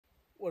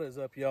What is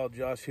up, y'all?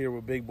 Josh here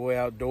with Big Boy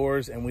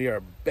Outdoors, and we are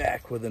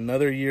back with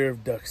another year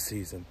of duck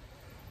season.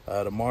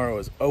 Tomorrow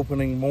is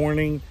opening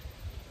morning.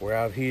 We're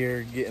out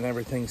here getting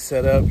everything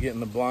set up,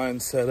 getting the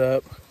blinds set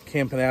up,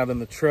 camping out in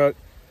the truck.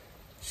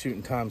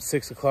 Shooting time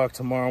 6 o'clock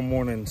tomorrow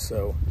morning,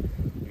 so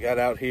we got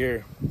out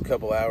here a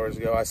couple hours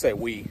ago. I say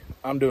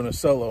I'm doing a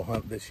solo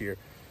hunt this year.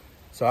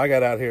 So I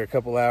got out here a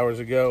couple hours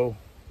ago.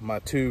 My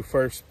two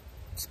first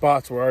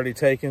spots were already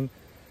taken,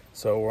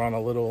 so we're on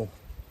a little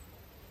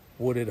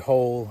wooded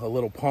hole, a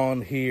little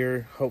pond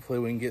here. Hopefully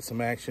we can get some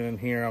action in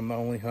here. I'm the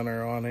only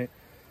hunter on it,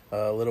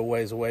 a little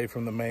ways away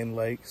from the main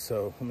lake.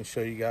 So let me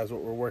show you guys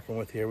what we're working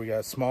with here. We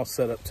got a small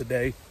setup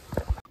today.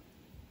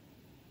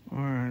 All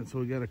right, so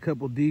we got a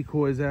couple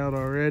decoys out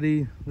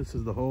already. This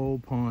is the whole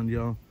pond,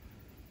 y'all.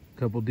 A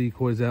couple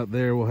decoys out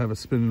there. We'll have a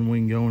spinning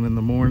wing going in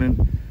the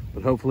morning,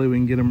 but hopefully we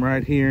can get them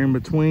right here in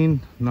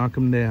between, knock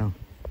them down.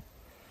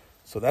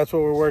 So that's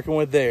what we're working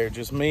with there.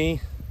 Just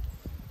me,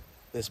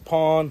 this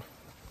pond.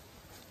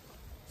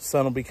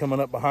 Sun will be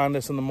coming up behind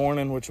us in the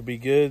morning, which will be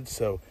good.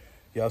 So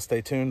y'all stay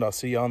tuned. I'll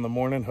see y'all in the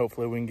morning.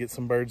 Hopefully we can get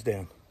some birds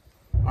down.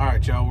 All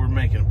right, y'all, we're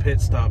making a pit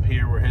stop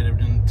here. We're headed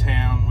into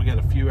town. We got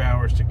a few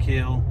hours to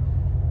kill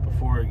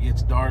before it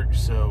gets dark.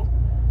 So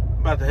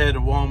I'm about to head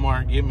to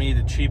Walmart, get me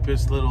the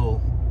cheapest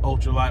little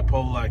ultralight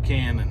pole I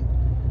can,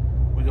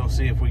 and we're gonna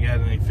see if we got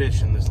any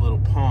fish in this little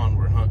pond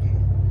we're hunting.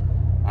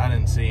 I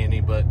didn't see any,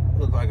 but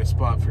looked like a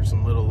spot for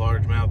some little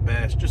largemouth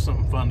bass. Just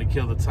something fun to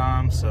kill the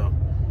time. So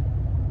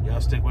y'all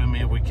stick with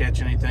me. If we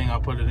catch anything, I'll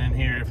put it in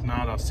here. If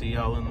not, I'll see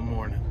y'all in the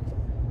morning.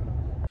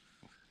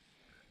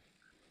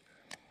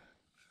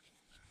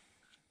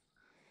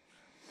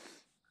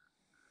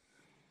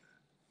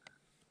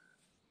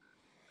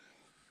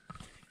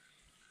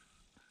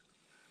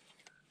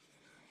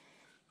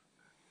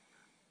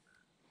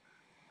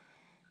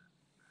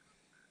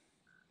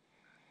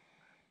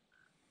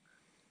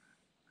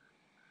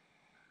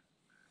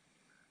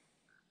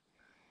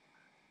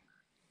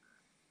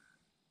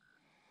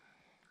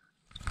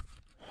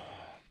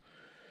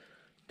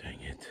 Dang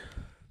it.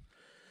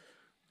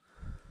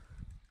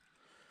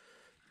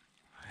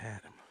 I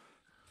had him.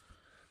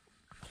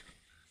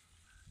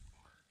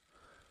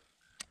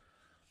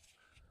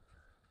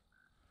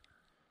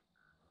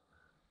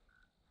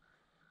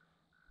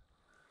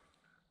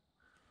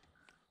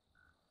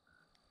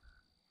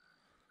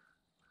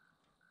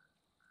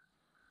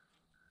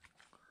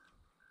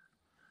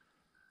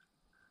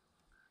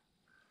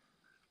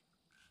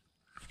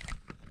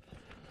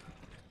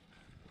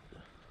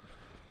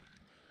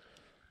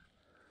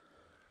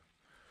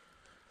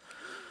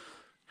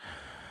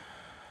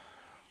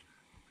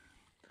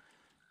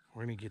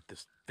 We're gonna get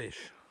this fish.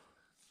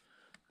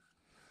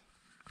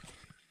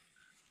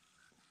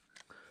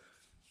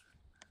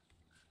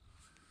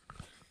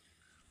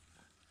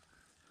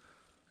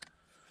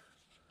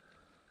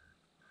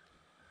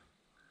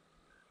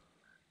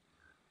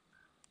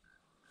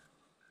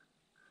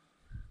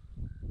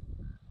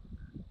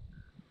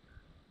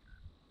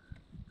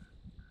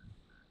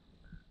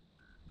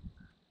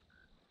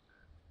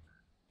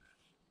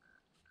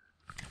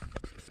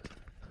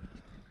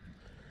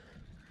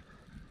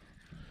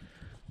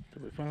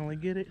 Did we finally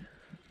get it?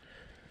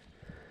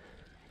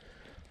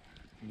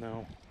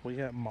 No, we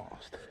got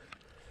mossed.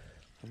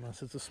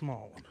 Unless it's a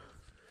small one.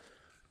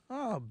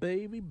 Oh,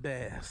 baby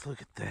bass,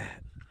 look at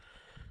that.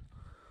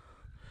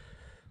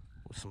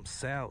 With some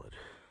salad.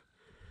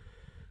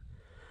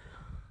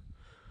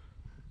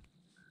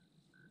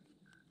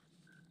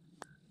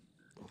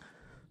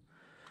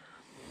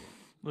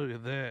 Look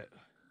at that.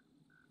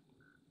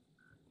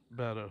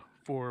 About a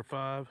 4 or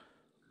 5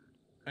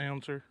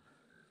 ouncer.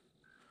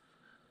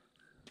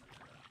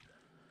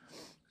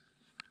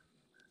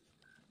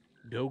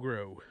 Go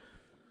grow.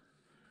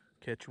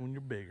 Catch you when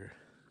you're bigger.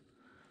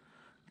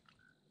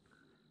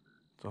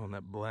 It's on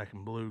that black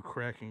and blue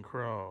crack and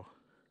crawl.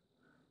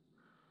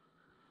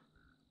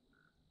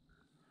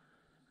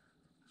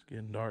 It's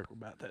getting dark. We're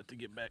about that to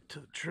get back to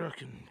the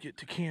truck and get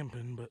to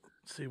camping, but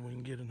let's see if we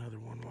can get another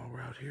one while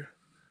we're out here.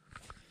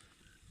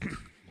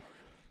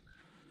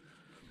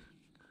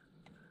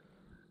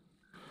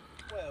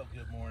 Well,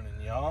 good morning,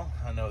 y'all.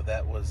 I know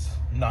that was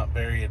not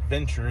very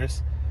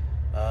adventurous.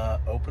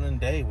 Opening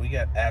day, we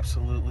got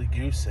absolutely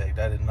goose-egged.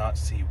 I did not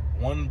see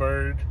one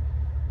bird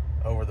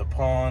over the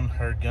pond.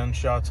 Heard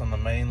gunshots on the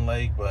main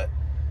lake, but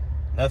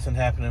nothing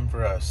happening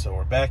for us. So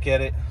we're back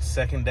at it,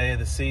 second day of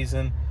the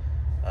season.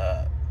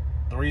 The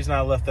reason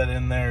I left that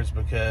in there is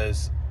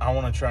because I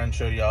want to try and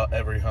show y'all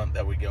every hunt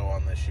that we go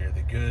on this year.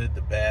 The good,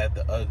 the bad,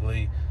 the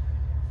ugly.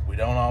 We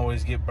don't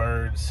always get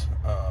birds.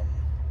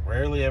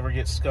 Rarely ever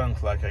get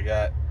skunked like I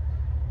got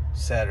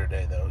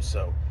Saturday, though.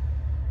 So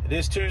it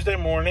is Tuesday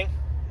morning.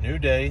 New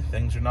day.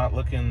 Things are not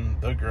looking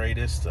the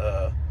greatest.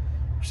 We're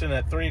sitting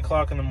at 3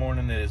 o'clock in the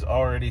morning. It is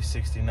already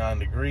 69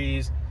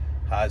 degrees.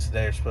 Highs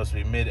today are supposed to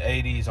be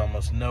mid-80s,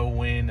 almost no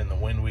wind, and the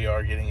wind we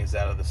are getting is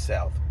out of the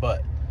south.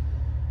 But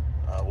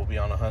we'll be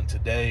on a hunt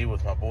today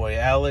with my boy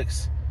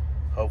Alex.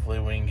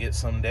 Hopefully we can get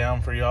some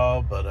down for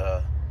y'all,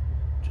 but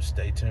just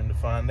stay tuned to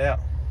find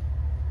out.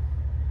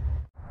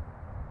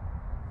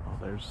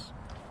 there's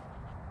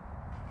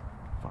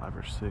 5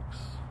 or 6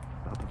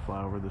 about to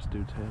fly over this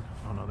dude's head.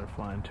 Oh no, they're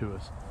flying to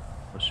us.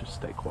 Let's just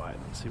stay quiet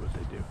and see what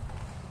they do.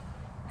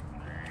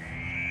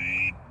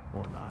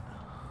 Or not.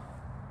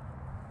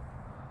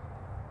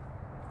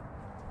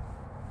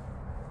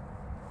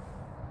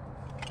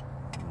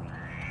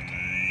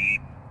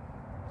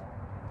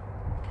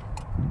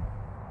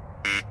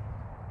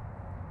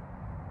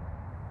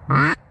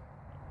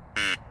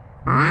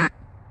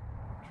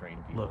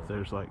 Look,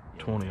 there's like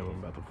 20 of them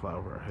about to fly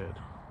over our head.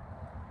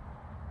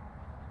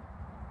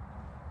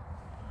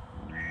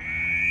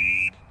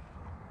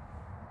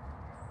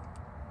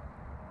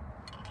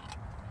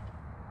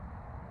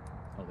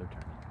 Oh, they're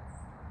turning.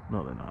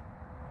 No, they're not.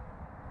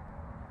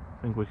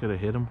 Think we could have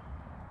hit them?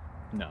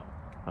 No.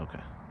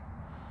 Okay.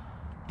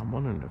 I'm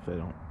wondering if they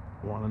don't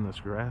want in this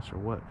grass or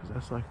what, because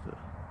that's like the...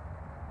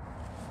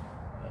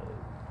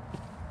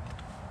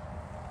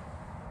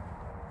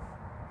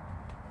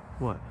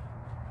 What?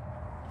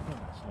 I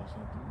saw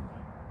something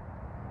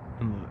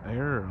like... In the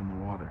air or on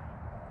the water?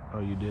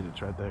 Oh, you did.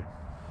 It's right there.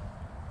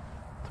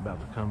 It's about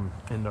to come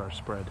into our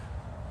spread.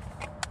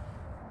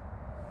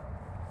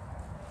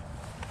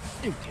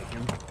 You take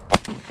him.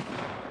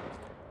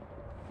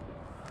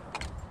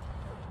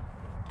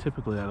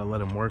 Typically, I'd have let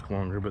them work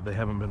longer, but they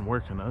haven't been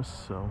working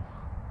us, so...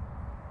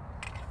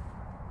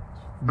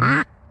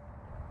 There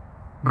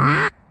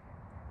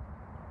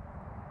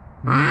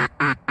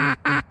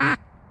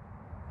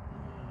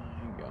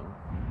you go.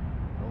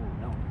 Oh,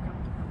 no.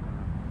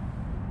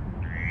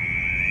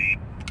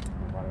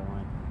 Water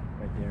line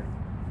right there.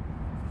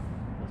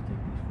 Let's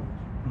take these fools.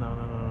 No.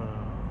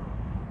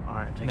 All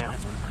right, Take now. that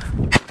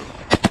one.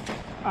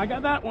 I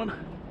got that one.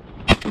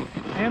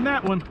 And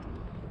that one.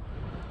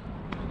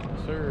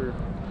 Yes, sir.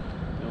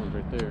 That one's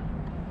right there.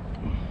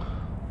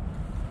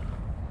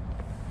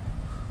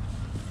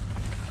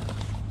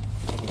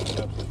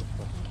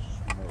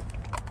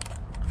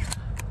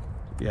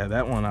 Yeah,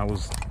 that one I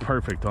was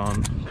perfect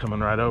on,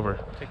 coming right over.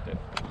 Take that.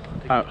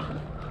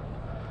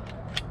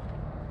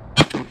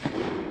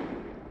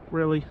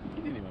 Really?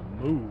 He didn't even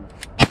move.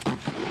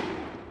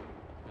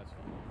 That's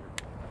fine.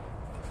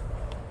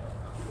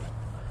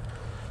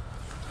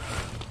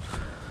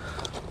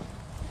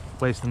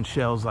 Wasting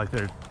shells like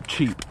they're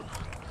cheap.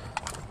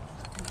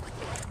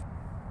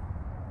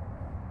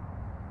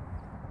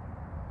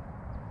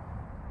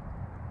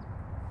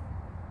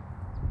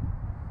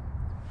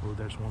 Oh,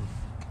 there's one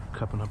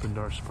cupping up into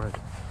our spread.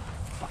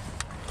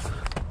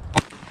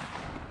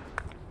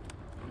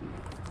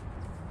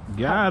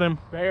 Got him.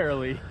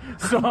 Barely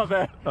saw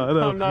that. I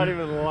know. I'm not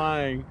even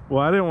lying.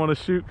 Well, I didn't want to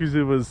shoot because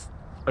it was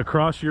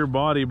across your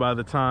body by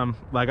the time,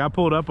 like, I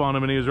pulled up on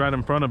him and he was right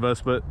in front of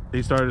us, but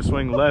he started to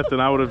swing left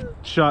and I would have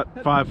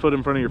shot 5 foot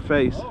in front of your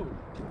face. Oh.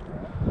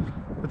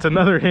 It's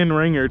another hen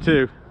ringer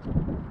too.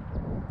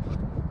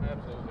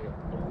 Absolutely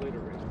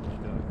obliterated.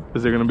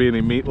 Is there going to be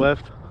any meat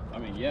left? I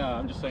mean, yeah,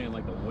 I'm just saying,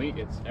 like, the wing,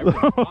 it's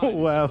everything. Oh,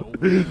 wow. The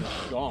wing is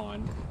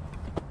gone.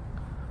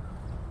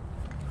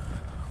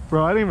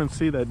 Bro, I didn't even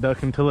see that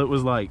duck until it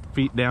was like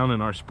feet down in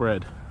our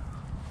spread.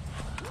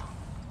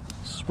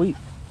 Sweet.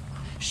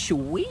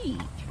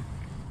 Sweet.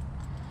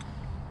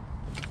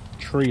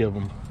 Tree of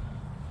them.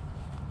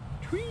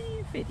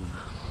 Tree fitty.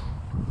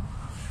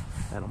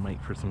 That'll make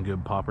for some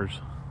good poppers.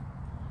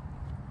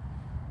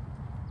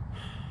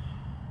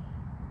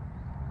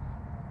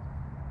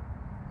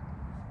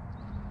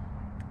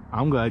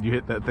 I'm glad you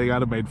hit that thing.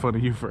 I'd have made fun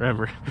of you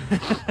forever.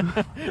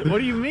 What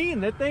do you mean?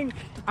 That thing,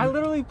 I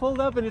literally pulled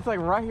up and it's like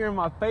right here in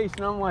my face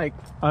and I'm like,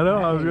 I know,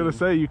 hey, I was going to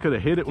say you could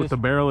have hit it with the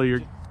barrel of your...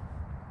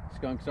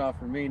 Skunk's off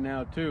for me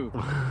now too.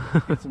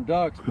 Get some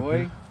ducks,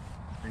 boy.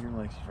 And you're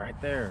like, she's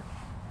right there.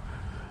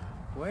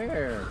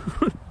 Where?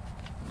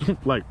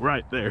 Like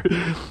right there.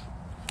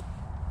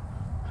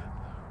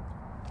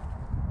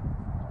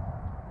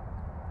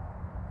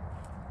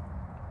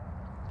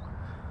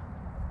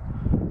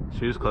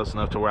 She was close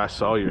enough to where I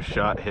saw your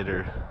shot hit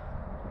her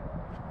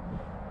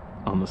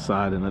on the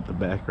side and at the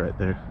back right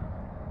there.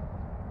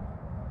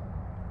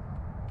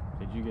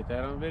 Did you get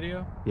that on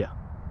video? Yeah.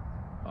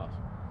 Awesome.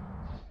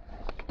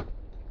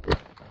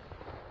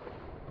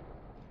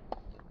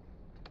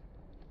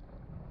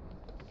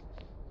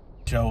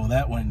 Joe,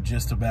 that went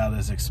just about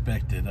as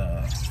expected.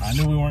 I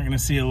knew we weren't going to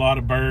see a lot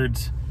of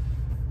birds.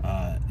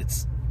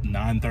 It's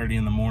 9:30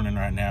 in the morning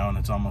right now and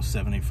it's almost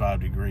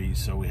 75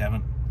 degrees, so we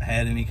haven't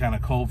had any kind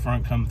of cold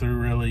front come through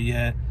really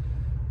yet.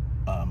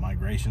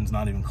 Migration's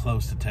not even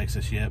close to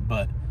Texas yet,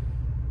 but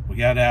we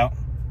got out.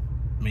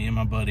 Me and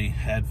my buddy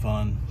had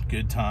fun,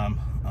 good time.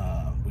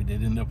 We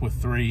did end up with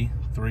three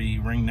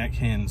ringneck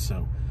hens,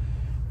 so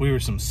we were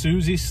some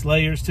Susie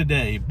slayers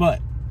today.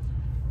 But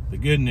the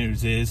good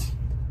news is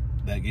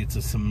that gets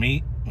us some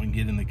meat. We can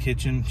get in the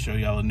kitchen, show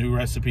y'all a new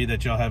recipe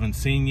that y'all haven't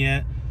seen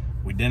yet.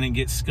 We didn't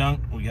get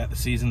skunked. We got the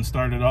season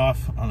started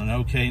off on an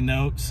okay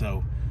note,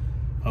 so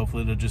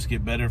hopefully it'll just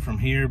get better from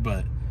here.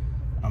 But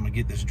I'm gonna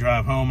get this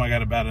drive home. I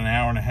got about an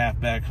hour and a half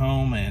back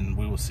home, and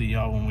we will see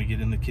y'all when we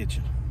get in the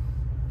kitchen.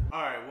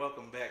 All right,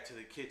 welcome back to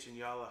the kitchen,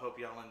 y'all. I hope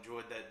y'all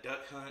enjoyed that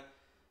duck hunt.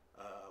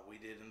 We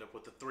did end up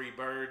with the 3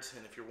 birds,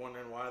 and if you're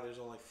wondering why there's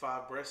only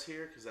 5 breasts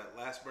here, because that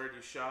last bird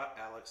you shot,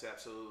 Alex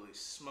absolutely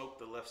smoked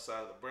the left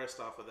side of the breast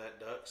off of that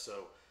duck,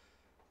 so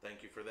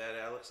thank you for that,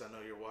 Alex. I know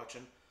you're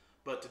watching.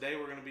 But today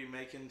we're going to be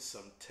making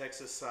some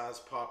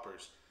Texas-sized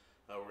poppers.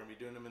 We're going to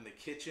be doing them in the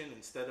kitchen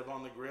instead of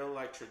on the grill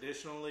like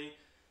traditionally.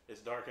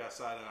 It's dark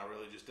outside and I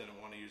really just didn't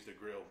want to use the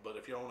grill. But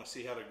if y'all want to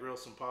see how to grill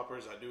some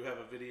poppers, I do have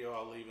a video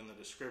I'll leave in the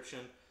description.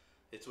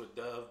 It's with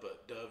Dove,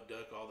 but Dove,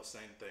 duck, all the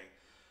same thing.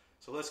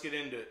 So let's get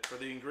into it. For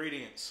the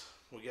ingredients,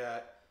 we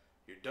got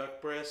your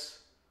duck breast,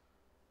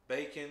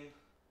 bacon,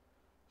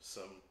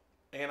 some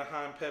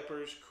Anaheim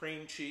peppers,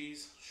 cream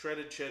cheese,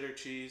 shredded cheddar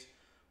cheese,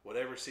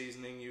 whatever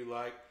seasoning you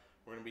like.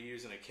 We're going to be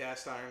using a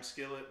cast iron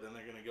skillet. Then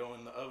they're going to go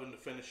in the oven to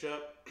finish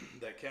up.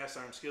 That cast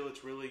iron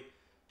skillet's really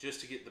just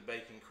to get the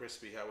bacon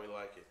crispy how we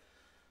like it.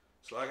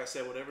 So like I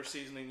said, whatever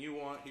seasoning you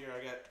want. Here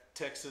I got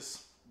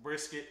Texas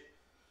brisket.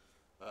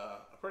 I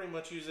pretty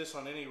much use this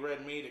on any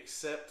red meat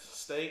except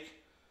steak.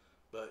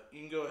 But you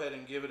can go ahead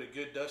and give it a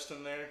good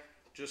dusting there,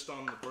 just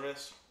on the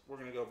breast. We're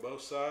going to go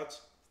both sides.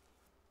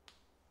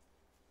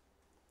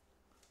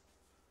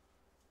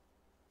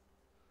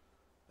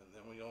 And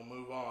then we're going to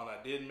move on. I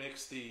did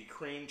mix the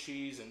cream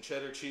cheese and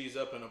cheddar cheese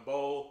up in a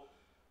bowl.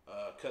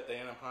 Cut the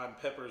Anaheim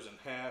peppers in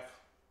half,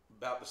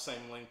 about the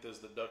same length as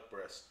the duck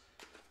breast.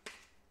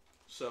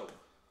 So,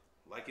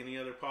 like any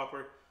other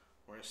popper,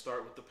 we're going to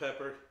start with the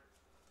pepper.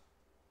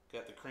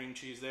 Got the cream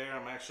cheese there.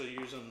 I'm actually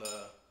using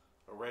the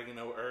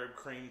oregano herb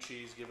cream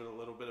cheese, give it a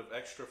little bit of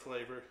extra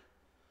flavor.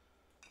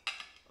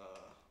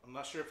 I'm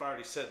not sure if I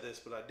already said this,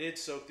 but I did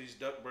soak these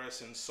duck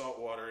breasts in salt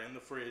water in the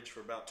fridge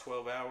for about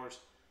 12 hours.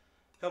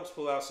 Helps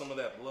pull out some of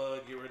that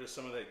blood, get rid of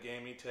some of that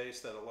gamey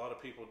taste that a lot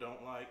of people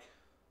don't like.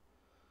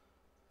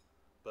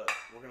 But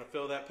we're going to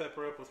fill that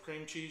pepper up with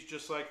cream cheese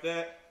just like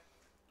that.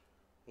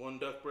 1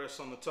 duck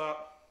breast on the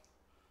top.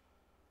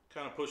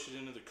 Kind of push it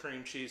into the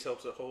cream cheese,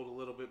 helps it hold a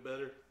little bit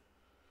better.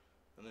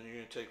 And then you're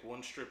going to take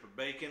 1 strip of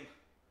bacon.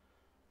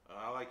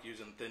 I like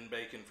using thin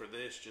bacon for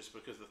this just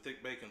because the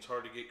thick bacon's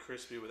hard to get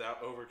crispy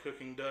without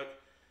overcooking duck.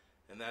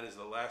 And that is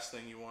the last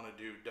thing you want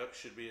to do. Duck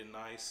should be a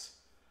nice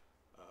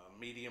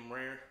medium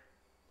rare.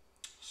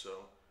 So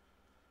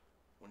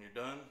when you're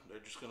done, they're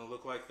just going to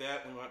look like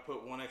that. We might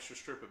put 1 extra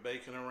strip of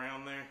bacon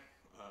around there.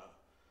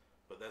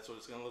 But that's what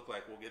it's going to look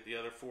like. We'll get the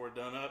other 4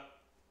 done up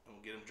and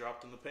we'll get them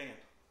dropped in the pan.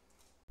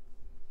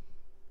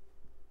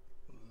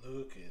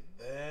 Look at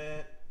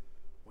that.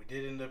 We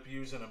did end up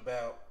using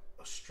about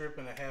 1.5 strips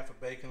of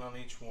bacon on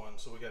each one.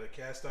 So we got a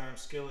cast iron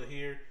skillet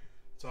here.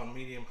 It's on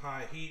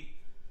medium-high heat.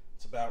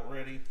 It's about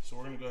ready. So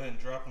we're going to go ahead and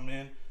drop them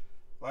in.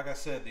 Like I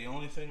said, the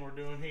only thing we're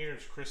doing here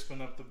is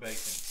crisping up the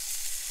bacon.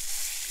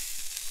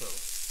 So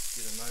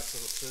get a nice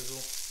little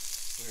sizzle.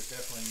 We're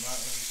definitely not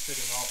going to be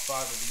fitting all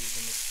 5 of these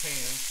in this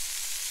pan.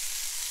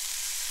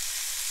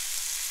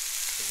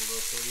 So we'll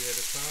go 3 at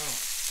a time.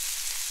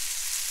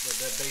 Let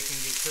that bacon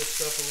get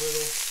crisped up a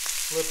little.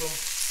 Flip them.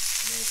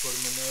 And then we'll put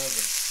them in the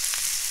oven.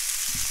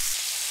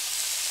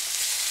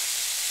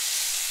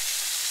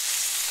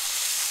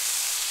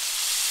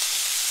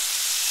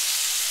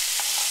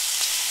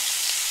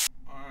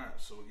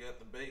 So we got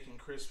the bacon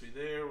crispy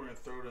there. We're going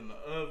to throw it in the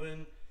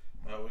oven.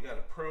 We got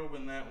a probe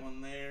in that one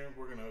there.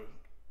 We're going to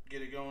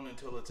get it going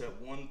until it's at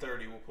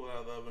 130. We'll pull it out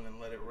of the oven and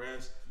let it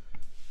rest.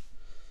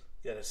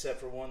 Got it set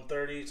for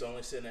 130. It's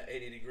only sitting at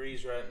 80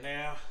 degrees right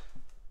now.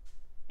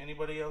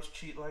 Anybody else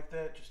cheat like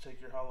that? Just take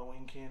your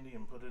Halloween candy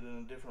and put it in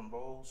a different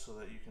bowl so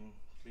that you can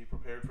be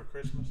prepared for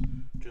Christmas.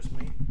 Just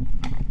me.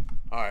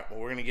 Alright, well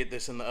we're going to get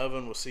this in the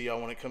oven. We'll see y'all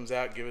when it comes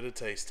out. Give it a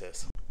taste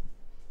test.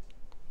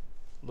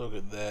 Look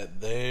at that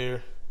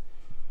there.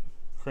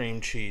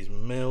 Cream cheese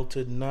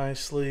melted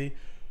nicely.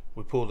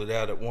 We pulled it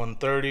out at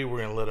 130. We're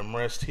going to let them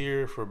rest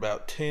here for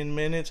about 10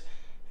 minutes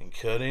and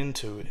cut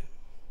into it.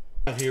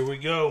 Here we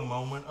go.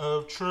 Moment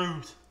of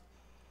truth.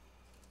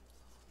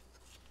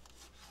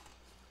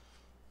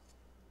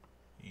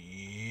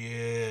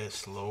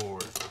 Yes,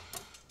 Lord.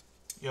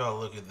 Y'all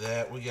look at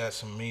that. We got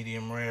some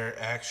medium rare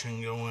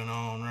action going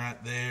on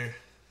right there.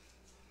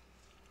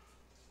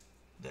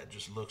 That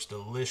just looks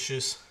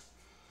delicious.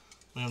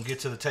 We're going to get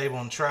to the table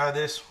and try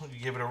this. We'll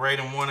give it a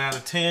rating 1 out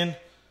of 10.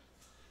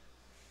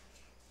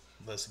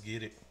 Let's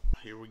get it.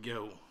 Here we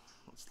go.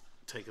 Let's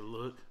take a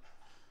look.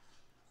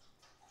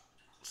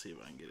 Let's see if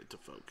I can get it to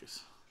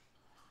focus.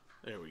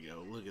 There we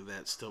go. Look at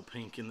that. Still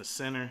pink in the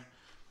center.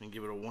 And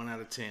give it a 1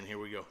 out of 10. Here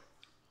we go.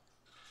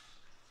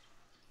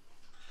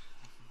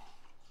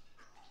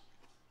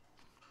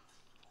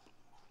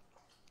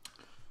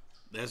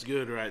 That's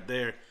good right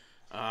there.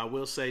 I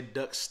will say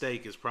duck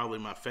steak is probably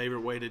my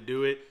favorite way to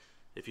do it.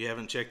 If you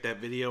haven't checked that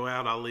video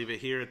out, I'll leave it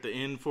here at the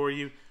end for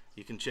you.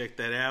 You can check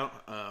that out.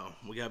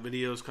 We got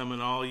videos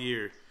coming all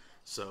year.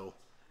 So,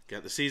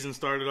 got the season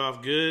started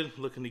off good.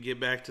 Looking to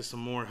get back to some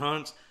more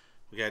hunts.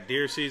 We got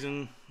deer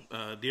season,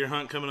 deer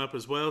hunt coming up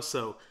as well.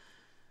 So,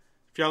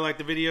 if y'all like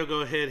the video,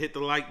 go ahead, hit the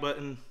like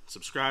button.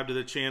 Subscribe to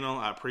the channel.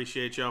 I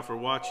appreciate y'all for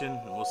watching.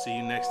 And we'll see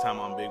you next time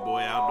on Big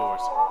Boy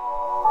Outdoors.